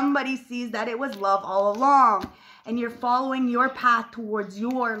somebody sees that it was love all along. And you're following your path towards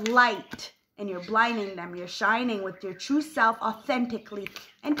your light. And you're blinding them. You're shining with your true self authentically.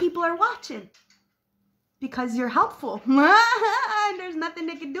 And people are watching. because you're helpful. And there's nothing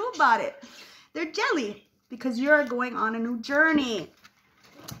they can do about it. They're jelly because you're going on a new journey.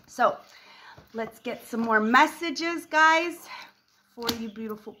 So let's get some more messages, guys, for you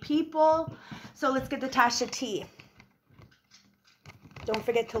beautiful people. So let's get the Tasha tea. Don't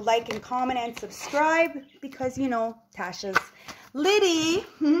forget to like and comment and subscribe because, you know, Tasha's litty.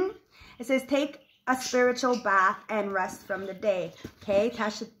 It says, take a spiritual bath and rest from the day. Okay,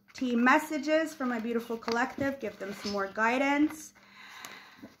 Tasha tea messages for my beautiful collective. Give them some more guidance.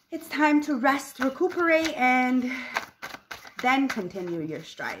 It's time to rest, recuperate, and then continue your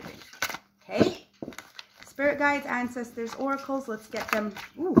striving. Okay? Spirit guides, ancestors, oracles. Let's get them.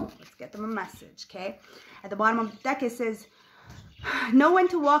 Let's get them a message. Okay? At the bottom of the deck, it says, know when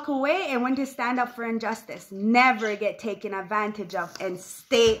to walk away and when to stand up for injustice. Never get taken advantage of and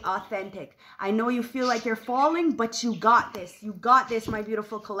stay authentic. I know you feel like you're falling, but you got this. You got this, my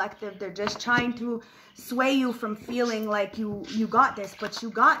beautiful collective. They're just trying to sway you from feeling like you got this, but you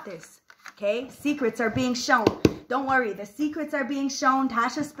got this. Okay? Secrets are being shown. Don't worry. The secrets are being shown.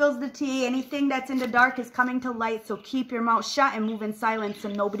 Tasha spills the tea. Anything that's in the dark is coming to light. So keep your mouth shut and move in silence so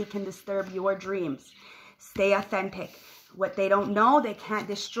nobody can disturb your dreams. Stay authentic. What they don't know, they can't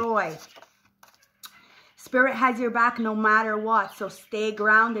destroy. Spirit has your back no matter what, so stay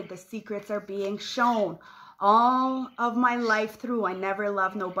grounded. The secrets are being shown. All of my life through, I never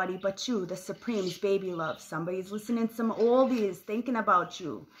loved nobody but you. The Supreme's baby love. Somebody's listening to some oldies, thinking about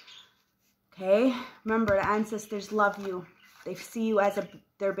you. Okay? Remember, the ancestors love you. They see you as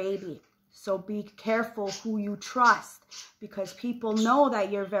their baby. So be careful who you trust, because people know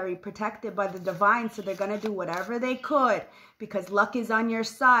that you're very protected by the divine, so they're going to do whatever they could because luck is on your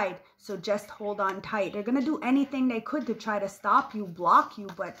side. So just hold on tight. They're going to do anything they could to try to stop you, block you,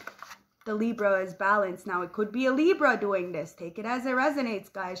 but the Libra is balanced. Now, it could be a Libra doing this. Take it as it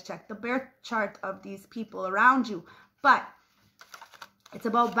resonates, guys. Check the birth chart of these people around you. But it's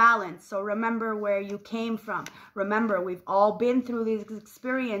about balance. So remember where you came from. Remember, we've all been through these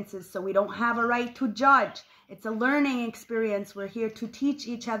experiences, so we don't have a right to judge. It's a learning experience. We're here to teach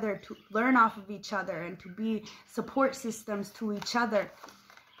each other, to learn off of each other, and to be support systems to each other.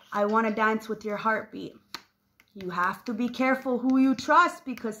 I want to dance with your heartbeat. You have to be careful who you trust,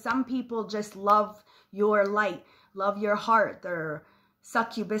 because some people just love your light, love your heart. They're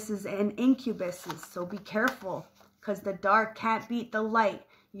succubuses and incubuses, so be careful. Because the dark can't beat the light.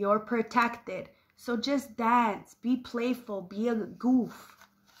 You're protected. So just dance. Be playful. Be a goof.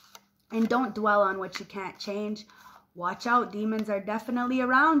 And don't dwell on what you can't change. Watch out. Demons are definitely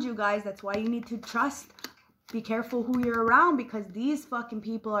around you, guys. That's why you need to trust. Be careful who you're around, because these fucking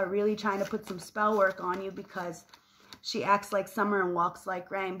people are really trying to put some spell work on you, because she acts like summer and walks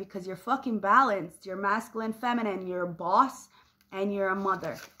like rain. Because you're fucking balanced. You're masculine, feminine. You're a boss and you're a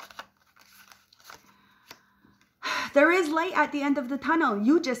mother. There is light at the end of the tunnel.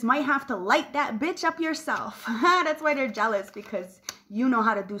 You just might have to light that bitch up yourself. That's why they're jealous, because you know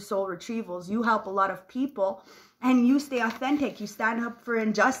how to do soul retrievals. You help a lot of people and you stay authentic. You stand up for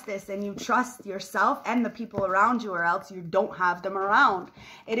injustice and you trust yourself and the people around you, or else you don't have them around.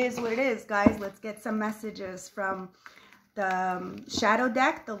 It is what it is, guys. Let's get some messages from the shadow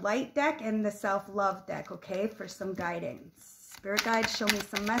deck, the light deck, and the self-love deck, okay, for some guidance. Spirit guides, show me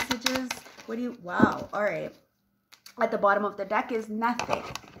some messages. What do you, wow, all right. At the bottom of the deck is nothing.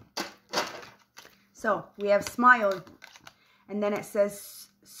 So we have smile, and then it says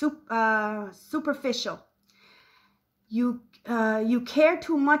superficial. You care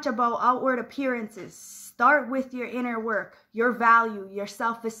too much about outward appearances. Start with your inner work, your value, your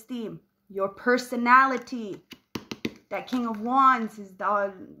self-esteem, your personality. That King of Wands is,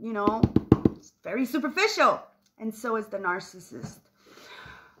 you know, very superficial, and so is the narcissist.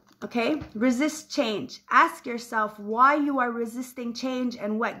 Okay, resist change. Ask yourself why you are resisting change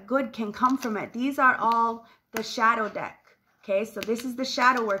and what good can come from it. These are all the shadow deck. Okay, so this is the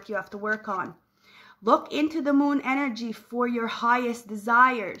shadow work you have to work on. Look into the moon energy for your highest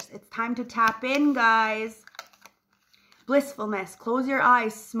desires. It's time to tap in, guys. Blissfulness. Close your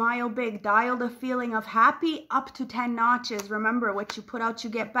eyes. Smile big. Dial the feeling of happy up to 10 notches. Remember, what you put out, you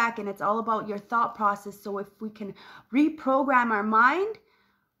get back. And it's all about your thought process. So if we can reprogram our mind,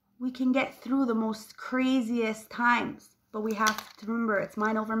 we can get through the most craziest times. But we have to remember, it's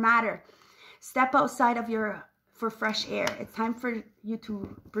mind over matter. Step outside of for fresh air. It's time for you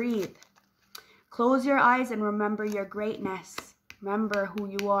to breathe. Close your eyes and remember your greatness. Remember who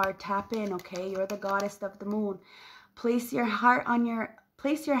you are. Tap in, okay? You're the goddess of the moon. Place your hand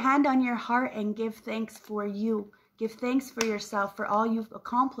on your heart and give thanks for you. Give thanks for yourself, for all you've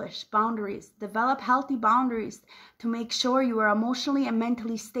accomplished. Boundaries. Develop healthy boundaries to make sure you are emotionally and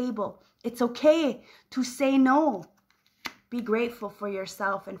mentally stable. It's okay to say no. Be grateful for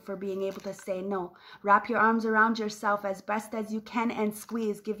yourself and for being able to say no. Wrap your arms around yourself as best as you can and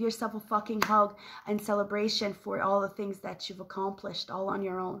squeeze. Give yourself a fucking hug and celebration for all the things that you've accomplished all on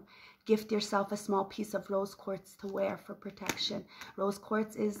your own. Gift yourself a small piece of rose quartz to wear for protection. Rose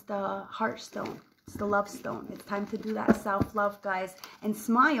quartz is the heart stone. It's the love stone. It's time to do that self-love, guys, and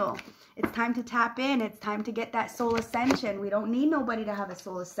smile. It's time to tap in. It's time to get that soul ascension. We don't need nobody to have a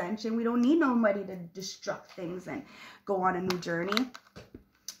soul ascension. We don't need nobody to destruct things and go on a new journey.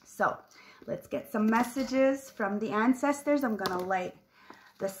 So let's get some messages from the ancestors. I'm going to light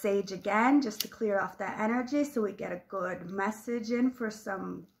the sage again just to clear off that energy so we get a good message in for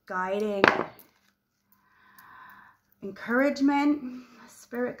some guiding encouragement.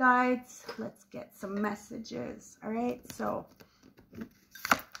 Spirit guides, let's get some messages. All right, so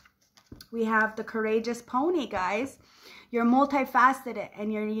we have the courageous pony, guys. You're multifaceted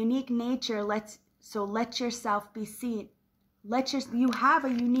and your unique nature let yourself be seen. You have a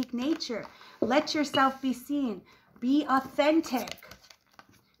unique nature. Let yourself be seen. Be authentic,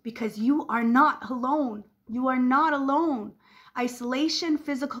 because you are not alone. You are not alone. Isolation,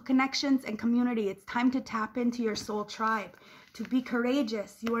 physical connections, and community. It's time to tap into your soul tribe. To be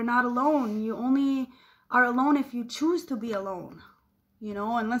courageous. You are not alone. You only are alone if you choose to be alone. You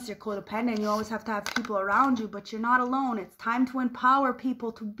know, unless you're codependent, you always have to have people around you, but you're not alone. It's time to empower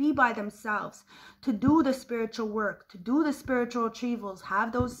people to be by themselves, to do the spiritual work, to do the spiritual retrievals,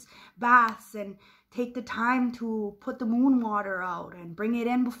 have those baths and take the time to put the moon water out and bring it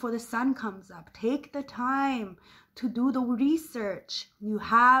in before the sun comes up. Take the time to do the research. You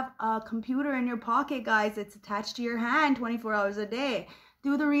have a computer in your pocket, guys. It's attached to your hand 24 hours a day.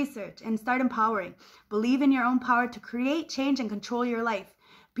 Do the research and start empowering. Believe in your own power to create, change, and control your life.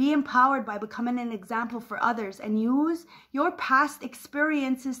 Be empowered by becoming an example for others and use your past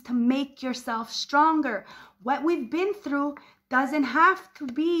experiences to make yourself stronger. What we've been through doesn't have to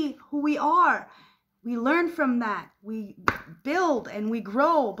be who we are. We learn from that. We build and we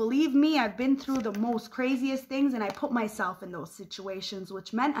grow. Believe me, I've been through the most craziest things and I put myself in those situations,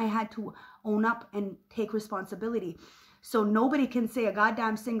 which meant I had to own up and take responsibility. So nobody can say a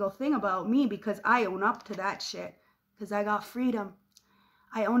goddamn single thing about me because I own up to that shit. Because I got freedom.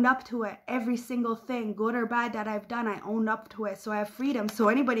 I owned up to it. Every single thing, good or bad, that I've done, I owned up to it. So I have freedom. So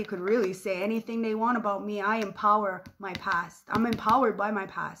anybody could really say anything they want about me. I empower my past. I'm empowered by my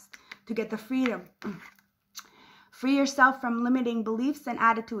past to get the freedom. Free yourself from limiting beliefs and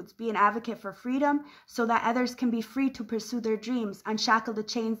attitudes. Be an advocate for freedom so that others can be free to pursue their dreams. Unshackle the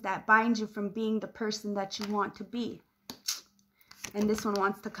chains that bind you from being the person that you want to be. And this one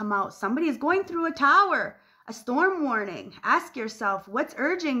wants to come out. Somebody is going through a tower, a storm warning. Ask yourself, what's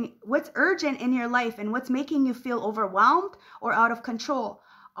urgent in your life and what's making you feel overwhelmed or out of control?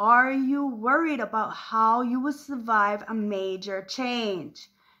 Are you worried about how you will survive a major change?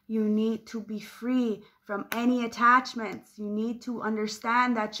 You need to be free from any attachments. You need to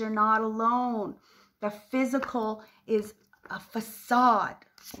understand that you're not alone. The physical is a facade,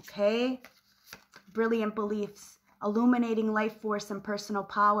 okay? Brilliant beliefs, illuminating life force and personal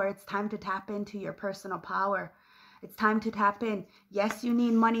power. It's time to tap into your personal power. It's time to tap in. Yes, you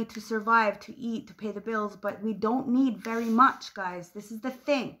need money to survive, to eat, to pay the bills, but we don't need very much, guys. This is the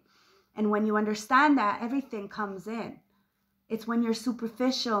thing. And when you understand that, everything comes in. It's when you're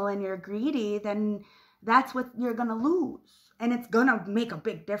superficial and you're greedy, then that's what you're going to lose. And it's going to make a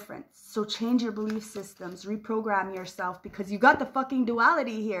big difference. So change your belief systems, reprogram yourself, because you got the fucking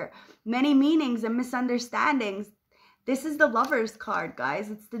duality here. Many meanings and misunderstandings. This is the Lover's card, guys.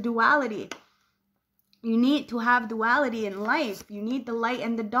 It's the duality. You need to have duality in life. You need the light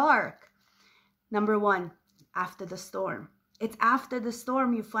and the dark. Number one, after the storm. It's after the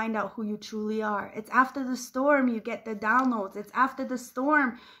storm you find out who you truly are. It's after the storm you get the downloads. It's after the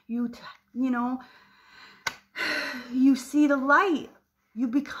storm you see the light. You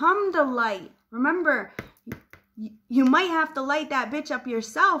become the light. Remember, you might have to light that bitch up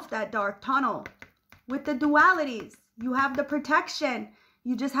yourself, that dark tunnel. With the dualities, you have the protection.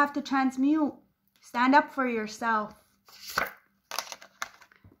 You just have to transmute. Stand up for yourself.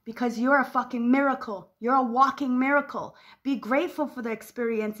 Because you're a fucking miracle. You're a walking miracle. Be grateful for the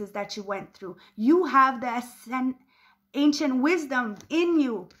experiences that you went through. You have the ancient wisdom in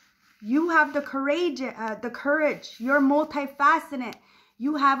you. You have the courage. You're multifaceted.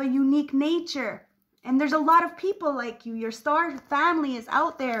 You have a unique nature. And there's a lot of people like you. Your star family is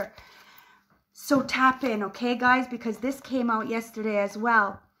out there. So tap in, okay, guys? Because this came out yesterday as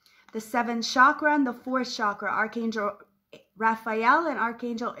well. The 7th chakra and the 4th chakra, Archangel Raphael and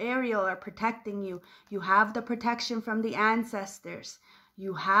Archangel Ariel are protecting you. You have the protection from the ancestors.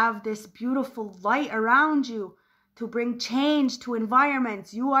 You have this beautiful light around you to bring change to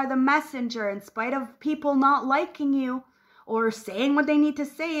environments. You are the messenger. In spite of people not liking you or saying what they need to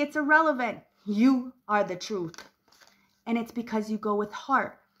say, it's irrelevant. You are the truth. And it's because you go with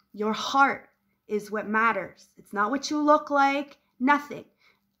heart. Your heart is what matters. It's not what you look like, nothing.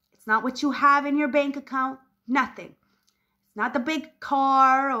 It's not what you have in your bank account, nothing. It's not the big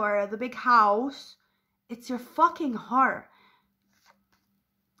car or the big house. It's your fucking heart.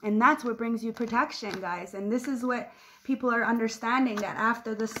 And that's what brings you protection, guys. And this is what people are understanding, that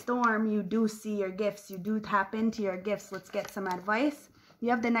after the storm, you do see your gifts. You do tap into your gifts. Let's get some advice. You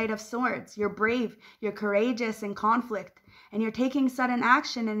have the Knight of Swords. You're brave. You're courageous in conflict. And you're taking sudden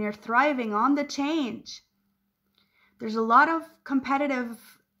action and you're thriving on the change. There's a lot of competitive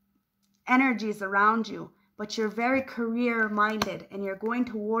energies around you, but you're very career-minded and you're going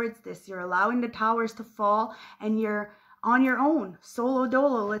towards this. You're allowing the towers to fall and you're on your own, solo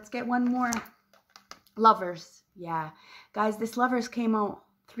dolo. Let's get one more. Lovers. Yeah, guys, this Lovers came out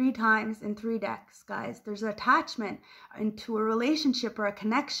 3 times in 3 decks, guys. There's an attachment into a relationship or a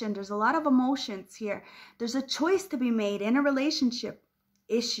connection. There's a lot of emotions here. There's a choice to be made in a relationship.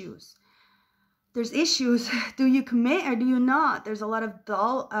 Issues. There's issues. Do you commit or do you not? There's a lot of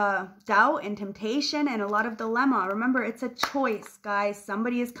doubt and temptation and a lot of dilemma. Remember, it's a choice, guys.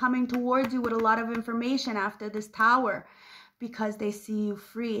 Somebody is coming towards you with a lot of information after this tower because they see you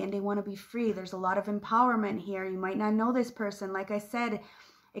free and they want to be free. There's a lot of empowerment here. You might not know this person. Like I said,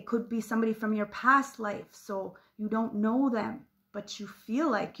 it could be somebody from your past life. So you don't know them, but you feel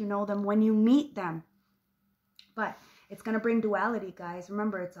like you know them when you meet them. But it's going to bring duality, guys.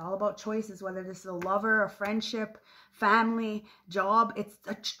 Remember, it's all about choices, whether this is a lover, a friendship, family, job.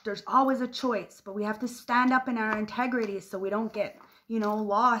 There's always a choice, but we have to stand up in our integrity so we don't get,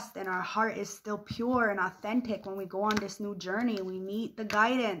 lost, and our heart is still pure and authentic. When we go on this new journey, we need the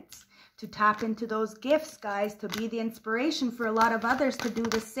guidance to tap into those gifts, guys, to be the inspiration for a lot of others to do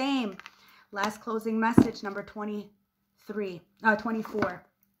the same. Last closing message, number 24.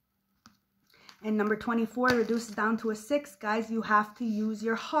 And number 24 reduces down to a 6. Guys, you have to use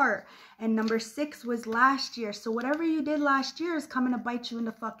your heart. And number 6 was last year. So whatever you did last year is coming to bite you in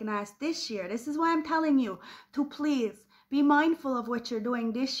the fucking ass this year. This is why I'm telling you to please be mindful of what you're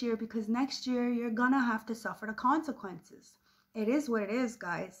doing this year, because next year you're gonna have to suffer the consequences. It is what it is,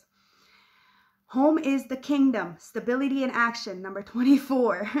 guys. Home is the kingdom, stability and action. Number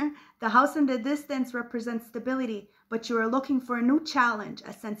 24. The house in the distance represents stability, but you are looking for a new challenge,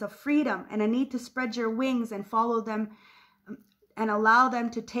 a sense of freedom, and a need to spread your wings and follow them and allow them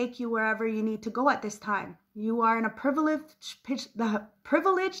to take you wherever you need to go at this time. You are in a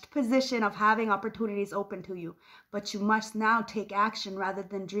privileged position of having opportunities open to you, but you must now take action rather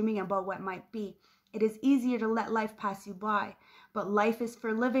than dreaming about what might be. It is easier to let life pass you by, but life is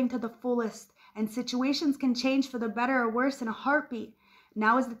for living to the fullest, and situations can change for the better or worse in a heartbeat.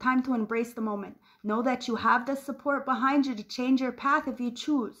 Now is the time to embrace the moment. Know that you have the support behind you to change your path if you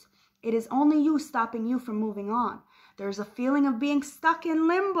choose. It is only you stopping you from moving on. There's a feeling of being stuck in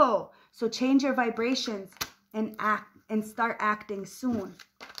limbo. So change your vibrations and start acting soon.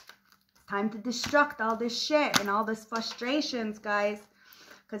 It's time to destruct all this shit and all this frustrations, guys.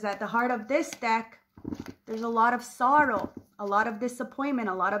 Because at the heart of this deck, there's a lot of sorrow, a lot of disappointment,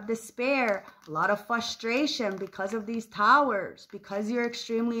 a lot of despair, a lot of frustration because of these towers, because you're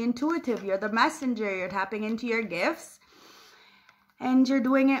extremely intuitive. You're the messenger. You're tapping into your gifts. And you're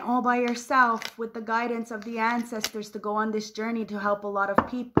doing it all by yourself with the guidance of the ancestors to go on this journey to help a lot of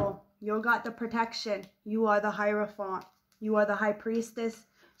people. You got the protection. You are the Hierophant. You are the High Priestess.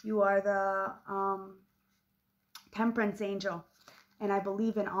 You are the Temperance Angel. And I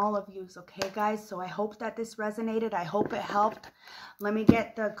believe in all of you, okay, guys? So I hope that this resonated. I hope it helped. Let me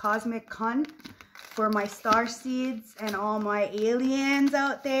get the Cosmic Kun for my star seeds and all my aliens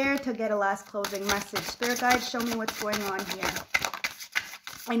out there to get a last closing message. Spirit guides, show me what's going on here.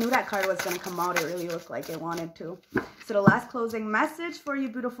 I knew that card was going to come out. It really looked like it wanted to. So the last closing message for you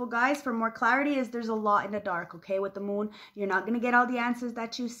beautiful guys for more clarity is there's a lot in the dark, okay? With the moon, you're not going to get all the answers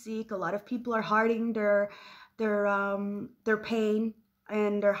that you seek. A lot of people are hiding their pain,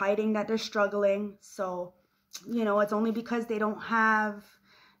 and they're hiding that they're struggling. So, it's only because they don't have,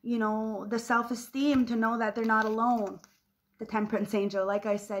 the self-esteem to know that they're not alone. The Temperance Angel, like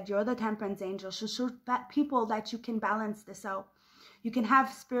I said, you're the Temperance Angel. So show that people that you can balance this out. You can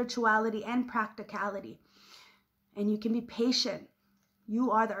have spirituality and practicality. And you can be patient.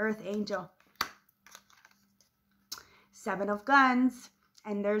 You are the Earth Angel. 7 of Guns.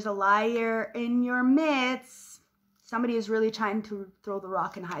 And there's a liar in your midst. Somebody is really trying to throw the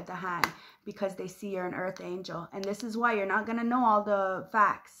rock and hide the hand because they see you're an earth angel. And this is why you're not going to know all the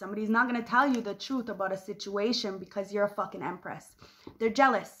facts. Somebody's not going to tell you the truth about a situation because you're a fucking empress. They're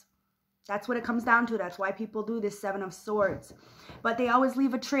jealous. That's what it comes down to. That's why people do this Seven of Swords. But they always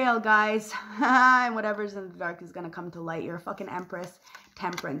leave a trail, guys. And whatever's in the dark is going to come to light. You're a fucking empress,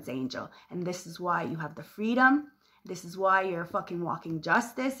 temperance angel. And this is why you have the freedom. This is why you're fucking walking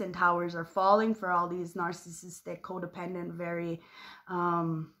justice and towers are falling for all these narcissistic, codependent, very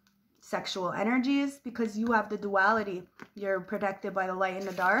sexual energies, because you have the duality. You're protected by the light and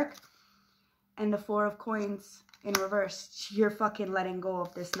the dark. And the Four of Coins in reverse. You're fucking letting go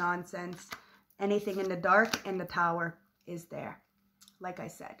of this nonsense. Anything in the dark and the tower is there. Like I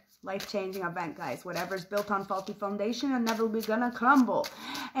said, life-changing event, guys. Whatever's built on faulty foundation and never be gonna crumble.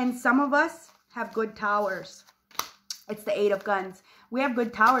 And some of us have good towers. It's the Eight of Guns. We have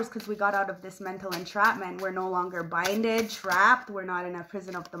good towers because we got out of this mental entrapment. We're no longer binded, trapped. We're not in a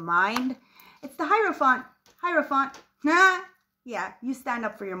prison of the mind. It's the Hierophant. Hierophant. Yeah, you stand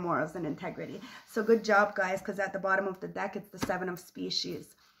up for your morals and integrity. So good job, guys, because at the bottom of the deck, it's the Seven of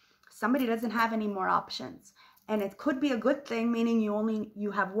Species. Somebody doesn't have any more options. And it could be a good thing, meaning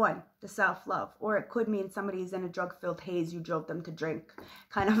you have one, the self-love. Or it could mean somebody's in a drug-filled haze, you drove them to drink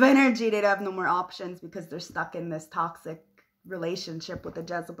kind of energy. They'd have no more options because they're stuck in this toxic relationship with a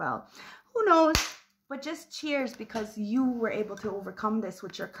Jezebel. Who knows? But just cheers, because you were able to overcome this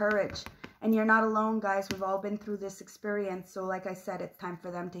with your courage. And you're not alone, guys. We've all been through this experience. So like I said, it's time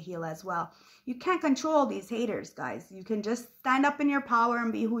for them to heal as well. You can't control these haters, guys. You can just stand up in your power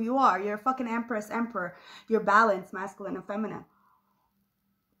and be who you are. You're a fucking empress, emperor. You're balanced, masculine and feminine.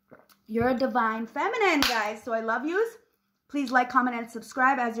 You're a divine feminine, guys. So I love yous. Please like, comment, and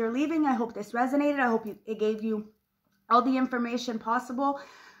subscribe as you're leaving. I hope this resonated. I hope it gave you all the information possible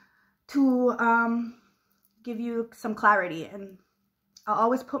to give you some clarity. And I'll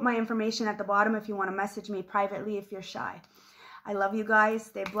always put my information at the bottom if you want to message me privately if you're shy. I love you guys.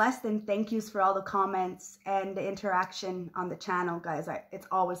 Stay blessed, and thank yous for all the comments and the interaction on the channel, guys. It's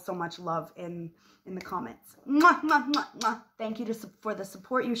always so much love in the comments. Mwah, mwah, mwah, mwah. Thank you for the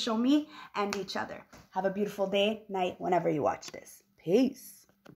support you show me and each other. Have a beautiful day, night, whenever you watch this. Peace.